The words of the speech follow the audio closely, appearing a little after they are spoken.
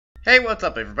Hey, what's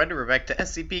up everybody? We're back to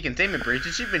SCP Containment Breach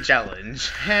Achievement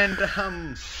Challenge, and,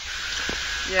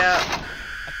 yeah...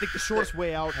 I think the shortest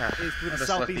way out is through the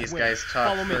southeast let these window. guys talk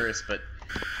Follow me. first, but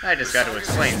I just got to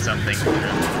explain something.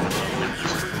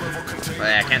 Well,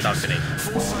 yeah, I can't talk today.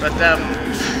 But,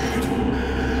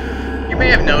 you may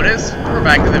have noticed, we're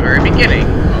back to the very beginning.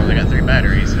 Oh, they got 3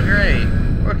 batteries, so hooray!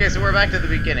 Okay, so we're back to the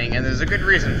beginning, and there's a good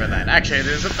reason for that. Actually,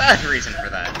 there's a bad reason for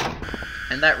that.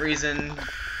 And that reason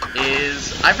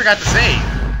is I forgot to save.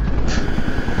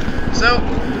 So,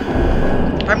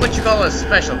 I'm what you call a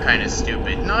special kind of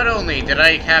stupid. Not only did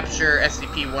I capture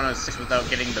SCP-106 without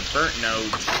getting the burnt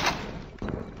note,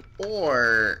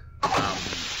 or, I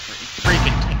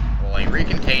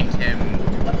recontained him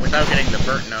without getting the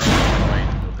burnt note. Oh, I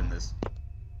opened this.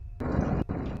 Yeah,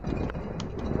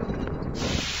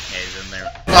 he's in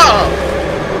there.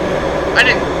 Oh! I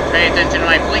didn't pay attention to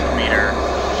my blink meter.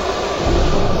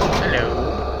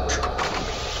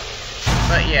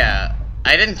 But yeah,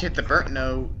 I didn't get the burnt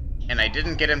note, and I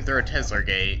didn't get him through a Tesla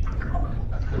gate,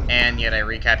 and yet I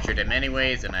recaptured him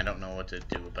anyways, and I don't know what to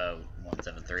do about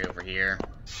 173 over here.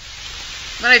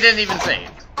 And I didn't even save.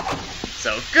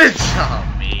 So, good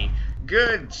job, me.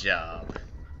 Good job.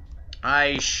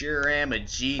 I sure am a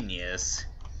genius.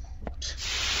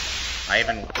 I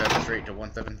even got straight to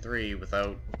 173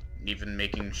 without even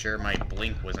making sure my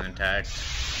blink wasn't intact.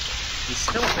 He's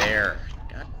still there.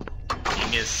 God,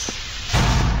 genius.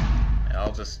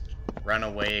 I'll just run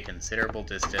away a considerable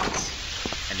distance,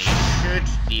 and he should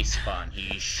despawn.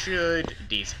 He should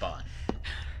despawn.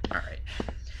 Alright.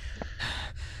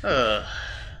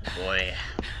 Boy.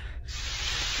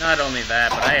 Not only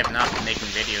that, but I have not been making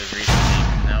videos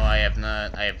recently. No, I have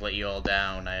not. I have let you all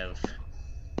down. I have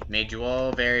made you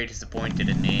all very disappointed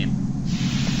in me.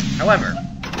 However,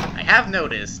 I have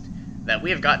noticed that we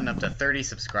have gotten up to 30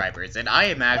 subscribers, and I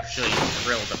am actually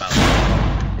thrilled about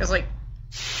that. Because, like,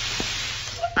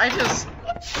 I started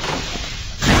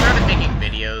making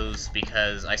videos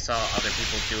because I saw other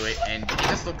people do it, and it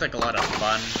just looked like a lot of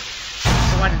fun.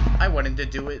 So I wanted to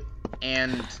do it,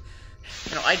 and,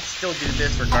 you know, I'd still do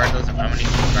this regardless of how many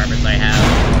subscribers I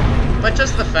have. But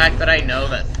just the fact that I know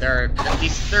that there are at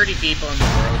least 30 people in the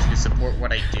world who support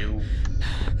what I do,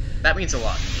 that means a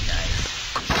lot to me, guys.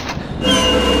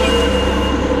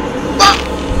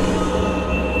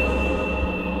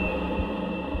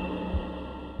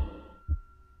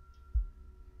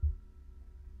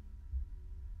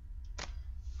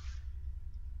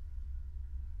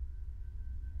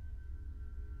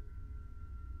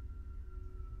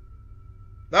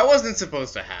 That wasn't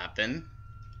supposed to happen.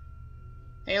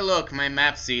 Hey look, my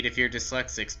map seed if you're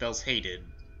dyslexic spells hated.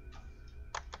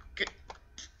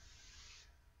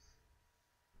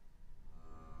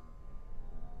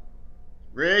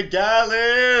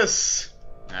 Regardless!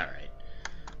 Alright.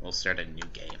 We'll start a new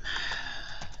game.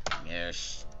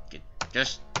 Yes.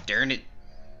 Just darn it.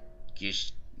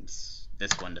 This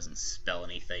one doesn't spell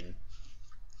anything.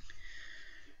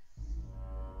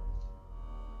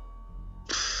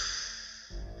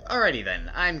 Alrighty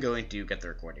then, I'm going to get the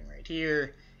recording right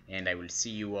here, and I will see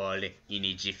you all in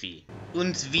a jiffy.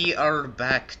 And we are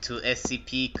back to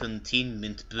SCP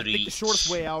Containment Breach. I think the shortest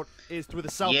way out is through the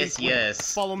southeast window.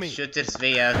 Yes. Follow me. Shortest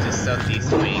way out is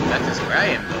southeast wing. That is where I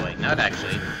am going, not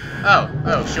actually. Oh,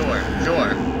 sure.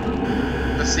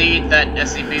 The seed that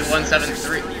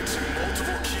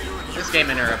SCP-173... This game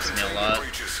interrupts me a lot.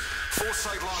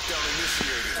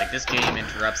 Like, this game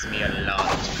interrupts me a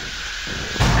lot.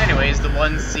 Anyways, the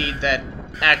one seed that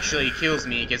actually kills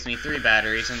me gives me 3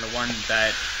 batteries, and the one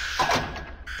that,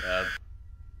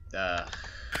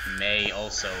 may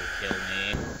also kill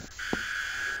me.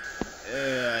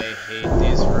 I hate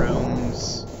these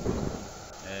rooms.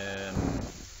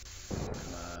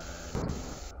 Come on.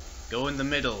 Go in the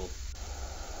middle.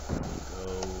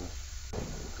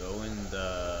 Go in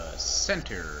the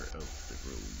center of the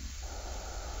room.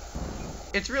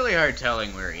 It's really hard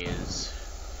telling where he is.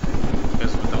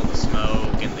 Because with all the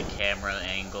smoke and the camera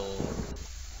angle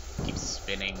keeps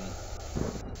spinning.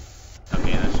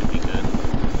 Okay, that should be good.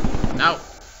 No!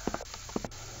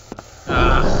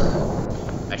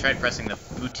 I tried pressing the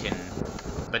button,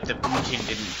 but the button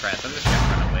didn't press. I'm just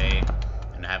gonna run away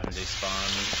and have him despawn.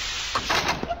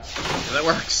 So that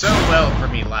worked so well for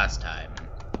me last time.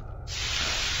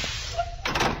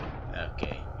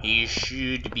 Okay, he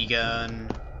should be gone.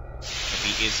 If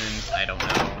he isn't, I don't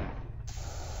know.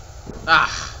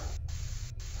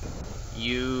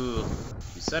 You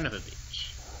son of a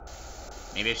bitch.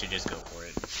 Maybe I should just go for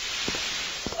it.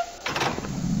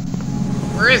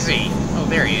 Where is he? Oh,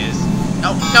 there he is.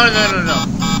 Oh, no.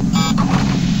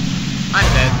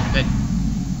 I'm dead.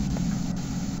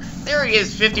 There he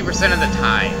is 50% of the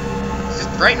time.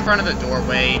 Just right in front of the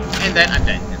doorway, and then I'm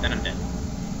dead. And then I'm dead.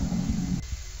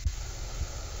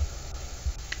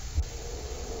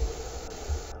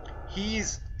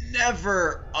 He's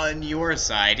never on your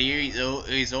side.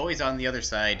 He's always on the other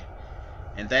side.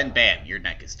 And then, bam, your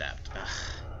neck is stabbed. Ugh.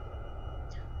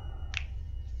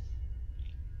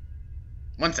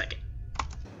 1 second.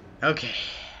 Okay.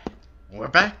 We're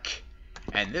back.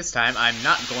 And this time, I'm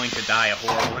not going to die a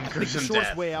horrible and gruesome the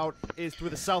death. way out is through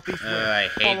the southeast way. I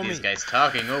hate these guys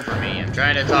talking over me. I'm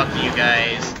trying to talk to you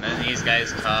guys, and then these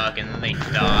guys talk, and then they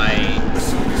die.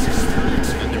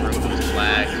 And then the room goes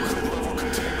black.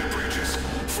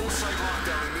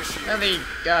 And the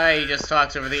guy just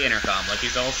talks over the intercom like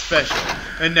he's all special,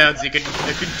 announcing a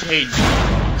containment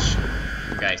breach.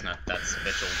 The guy's not that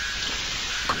special.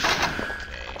 Okay.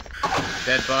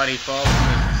 Dead body falls from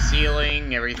the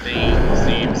ceiling, everything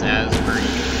seems as per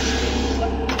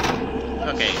usual.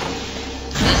 Okay.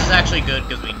 This is actually good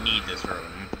because we need this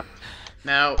room.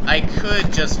 Now, I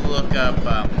could just look up,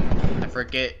 I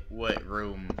forget what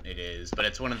room it is, but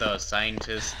it's one of those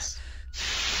scientists.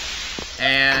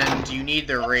 And you need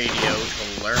the radio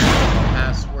to learn the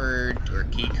password or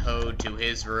key code to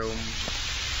his room.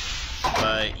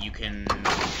 But you can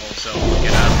also look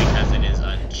it up because it is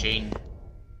unchanging.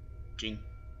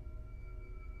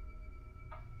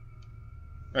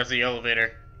 That's the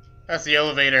elevator. That's the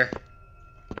elevator.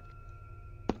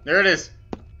 There it is.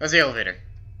 That's the elevator.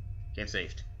 Game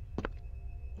saved.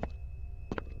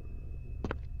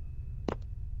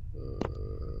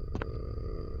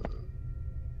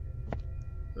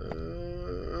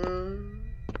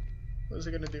 What is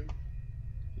it gonna do?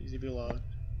 Easy be logged.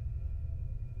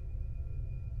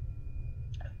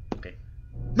 Okay.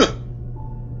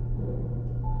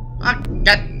 Ah,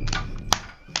 God.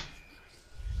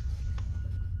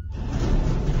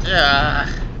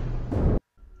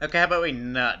 Okay, how about we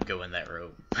not go in that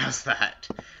room? How's that?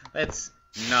 Let's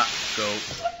not go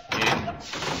in.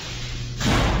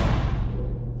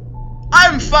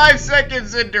 I'm 5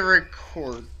 seconds into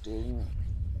recording.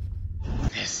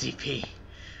 SCP,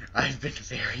 I've been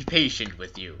very patient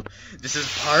with you. This is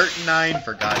part 9,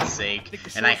 for God's sake,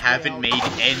 and I haven't made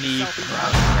any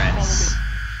progress.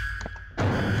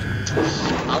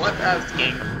 All I'm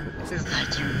asking is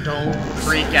that you don't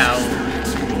freak out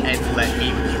and let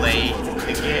me play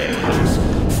the game.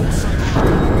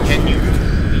 Can you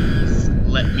please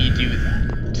let me do that?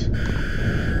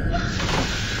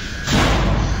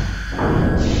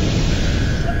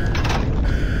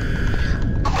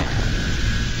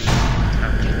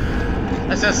 Okay.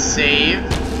 Let's just save,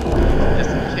 just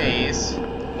in case.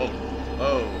 Whoa,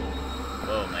 whoa,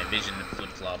 whoa, my vision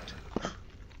flip-flopped.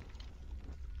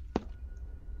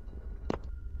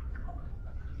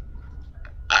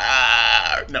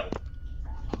 No.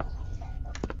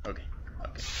 Okay,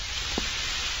 okay.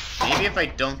 Maybe if I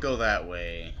don't go that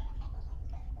way,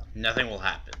 nothing will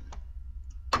happen.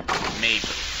 Maybe.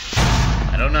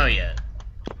 I don't know yet.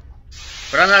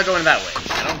 But I'm not going that way.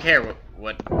 I don't care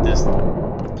what this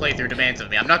playthrough demands of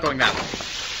me. I'm not going that way.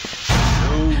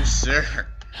 No, sir.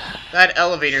 That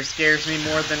elevator scares me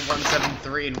more than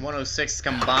 173 and 106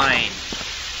 combined.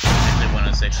 Actually,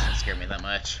 106 doesn't scare me that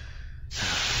much.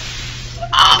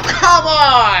 Oh, come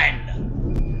on!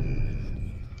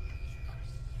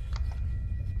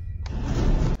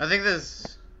 I think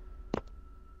this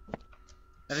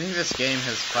game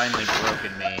has finally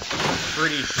broken me. I'm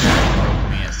pretty sure it broke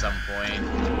me at some point.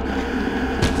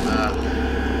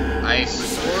 I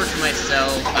swore to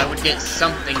myself I would get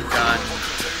something done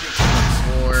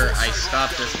before I stop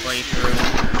this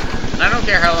playthrough. And I don't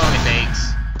care how long it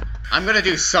takes. I'm gonna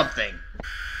do something.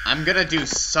 I'm gonna do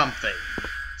something.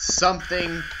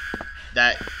 Something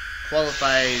that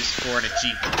qualifies for an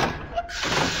achievement.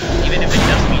 Even if it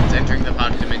just means entering the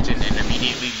pocket dimension and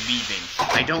immediately leaving.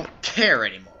 I don't care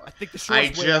anymore. I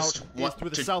just want to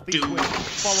do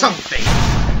something.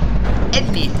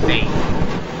 Anything.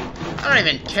 I don't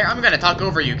even care. I'm gonna talk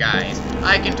over you guys.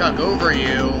 I can talk over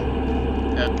you.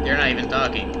 They're not even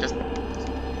talking. Just...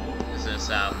 This is,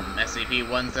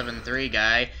 SCP-173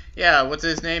 guy. Yeah, what's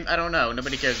his name? I don't know.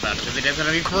 Nobody cares about him because he doesn't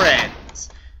have any friends.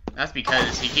 That's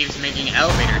because he keeps making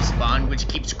elevators spawn, which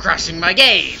keeps crashing my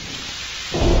game.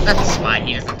 That's why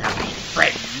he doesn't have any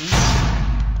friends.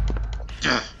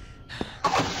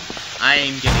 I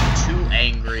am getting too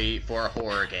angry for a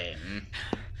horror game.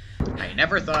 I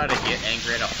never thought I'd get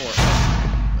angry at a horror...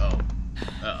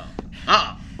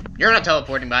 Uh-oh. You're not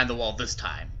teleporting behind the wall this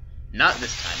time. Not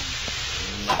this time,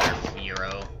 Mother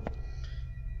Hero.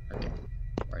 Okay.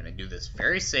 We're gonna do this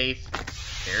very safe,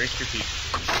 very strategic.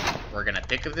 We're gonna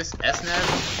pick up this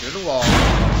SNAV through the wall,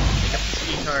 pick up this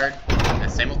key card,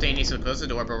 and simultaneously close the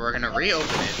door, but we're gonna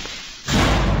reopen it.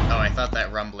 I thought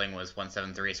that rumbling was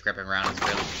 173 scrapping around. I was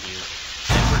really confused.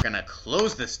 Then we're gonna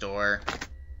close this door,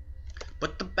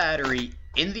 put the battery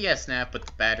in the SNAP, put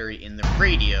the battery in the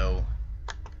radio,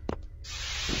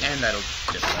 and that'll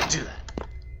just about do that.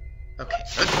 Okay.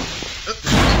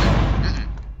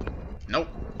 Nope.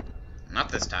 Not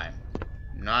this time.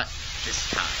 Not this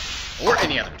time. Or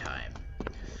any other time.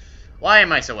 Why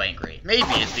am I so angry? Maybe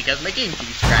it's because my game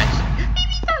keeps crashing. Maybe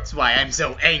that's why I'm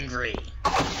so angry.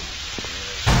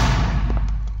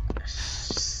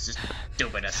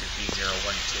 Stupid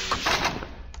SCP-012.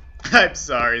 I'm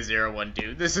sorry,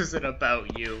 012. This isn't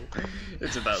about you.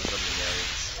 It's about something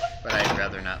else. But I'd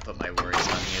rather not put my worries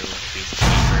on you, piece of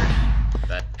paper.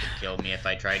 That would kill me if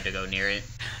I tried to go near it.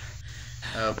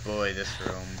 Oh boy, this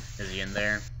room. Is he in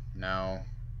there? No.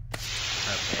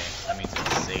 Okay, that means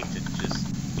it's safe to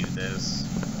just do this,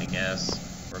 I guess.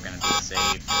 We're gonna be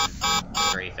safe and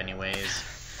strafe anyways.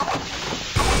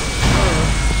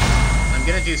 I'm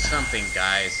gonna do something,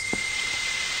 guys.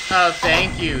 Oh,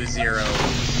 thank you,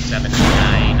 079,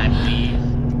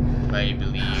 I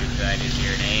believe that is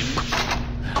your name.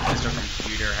 Mr.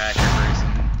 Computer Hacker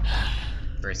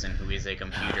person who is a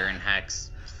computer and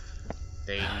hacks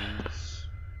things.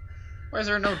 Why is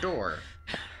there no door?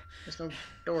 There's no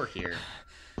door here.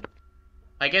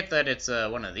 I get that it's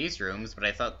one of these rooms, but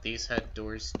I thought these had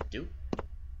doors too.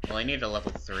 Well, I need a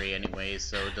level 3 anyway,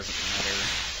 so it doesn't matter.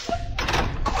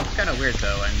 It's kind of weird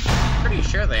though. I'm pretty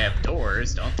sure they have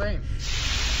doors, don't they?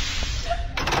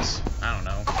 I don't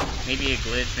know. Maybe a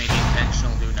glitch, maybe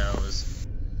intentional, who knows.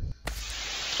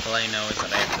 All I know is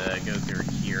that I have to go through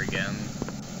here again.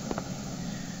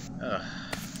 Ugh.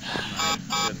 My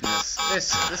goodness.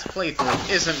 This playthrough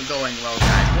isn't going well,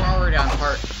 guys. We're already on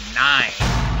part 9.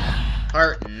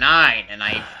 Part 9, and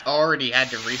I already had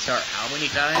to restart how many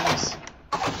times?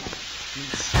 I mean,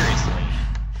 seriously.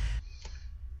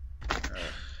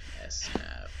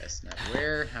 SNAP.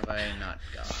 Where have I not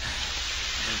gone?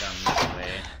 I've been down this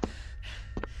way.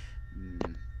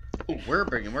 Ooh,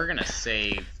 we're gonna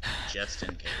save just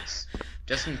in case.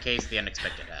 Just in case the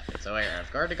unexpected happens. So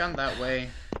I've already gone that way.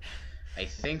 I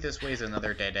think this way is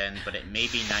another dead end, but it may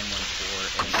be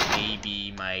 914, and it may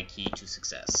be my key to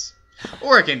success.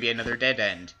 Or it can be another dead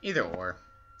end. Either or.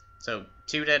 So,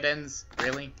 2 dead ends?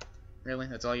 Really? Really?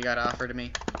 That's all you gotta offer to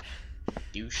me?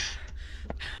 Douche.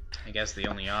 I guess the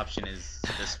only option is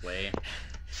this way.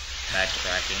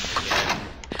 Backtracking again.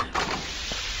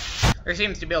 There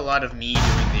seems to be a lot of me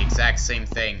doing the exact same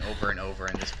thing over and over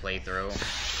in this playthrough.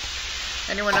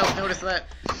 Anyone else notice that?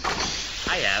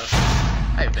 I have.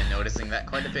 I've been noticing that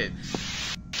quite a bit.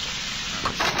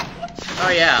 Oh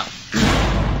yeah.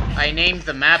 I named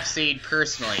the map seed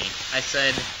personally. I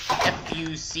said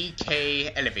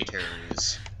F-U-C-K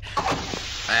elevators.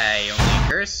 I only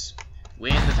curse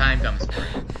when the time comes for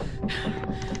it.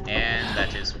 And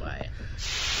that is why.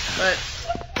 But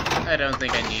I don't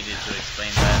think I needed to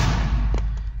explain that.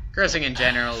 Cursing in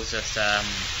general is just,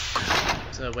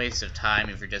 it's a waste of time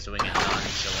if you're just doing it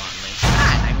nonchalantly.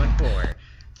 Ah, 914.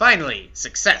 Finally,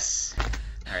 success!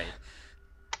 Alright.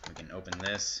 We can open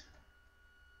this.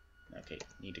 Okay,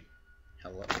 need to...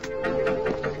 Hello?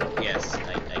 Yes,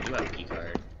 I do have a key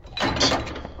card.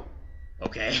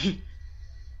 Okay.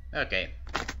 Okay.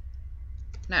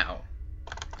 Now,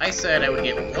 I said I would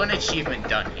get 1 achievement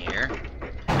done here,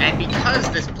 and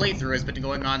because this playthrough has been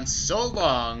going on so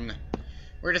long,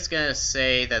 we're just gonna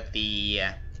say that the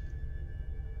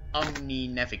Omni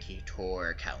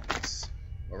Navigator counts.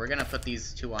 Well, we're gonna put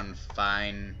these 2 on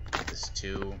fine, this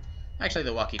 2, actually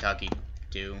the walkie-talkie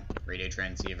 2, radio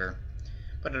transceiver.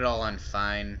 Put it all on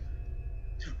fine.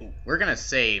 Ooh, we're gonna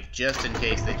save just in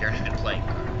case they turn into playing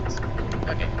cards.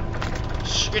 Okay.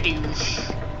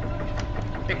 Skadoosh.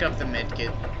 Pick up the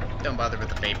medkit. Don't bother with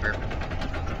the paper.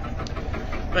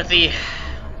 But the,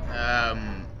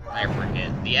 I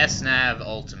forget. The SNAV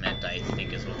Ultimate, I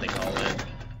think is what they call it.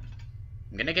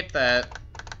 I'm gonna get that.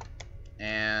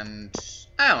 And,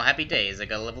 oh, happy days, I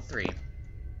got a level 3.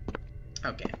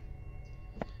 Okay.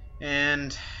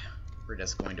 And we're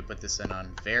just going to put this in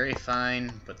on very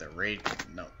fine, put the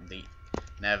the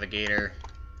navigator.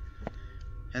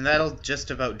 And that'll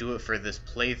just about do it for this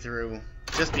playthrough,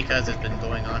 just because it's been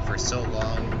going on for so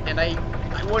long, and I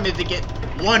wanted to get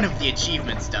 1 of the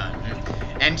achievements done,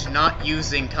 and not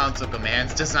using console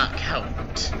commands does not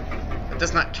count. It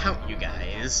does not count, you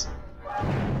guys.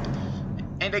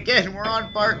 And again, we're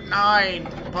on part 9!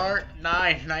 Part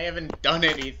 9, and I haven't done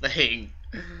anything.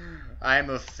 I'm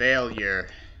a failure.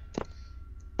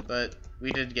 But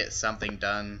we did get something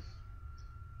done.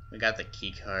 We got the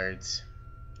key cards.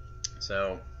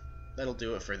 So, that'll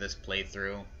do it for this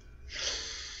playthrough.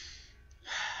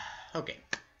 Okay.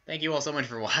 Thank you all so much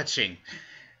for watching.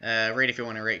 Rate if you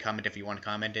want to rate, comment if you want to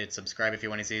comment it, subscribe if you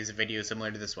want to see a video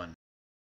similar to this one.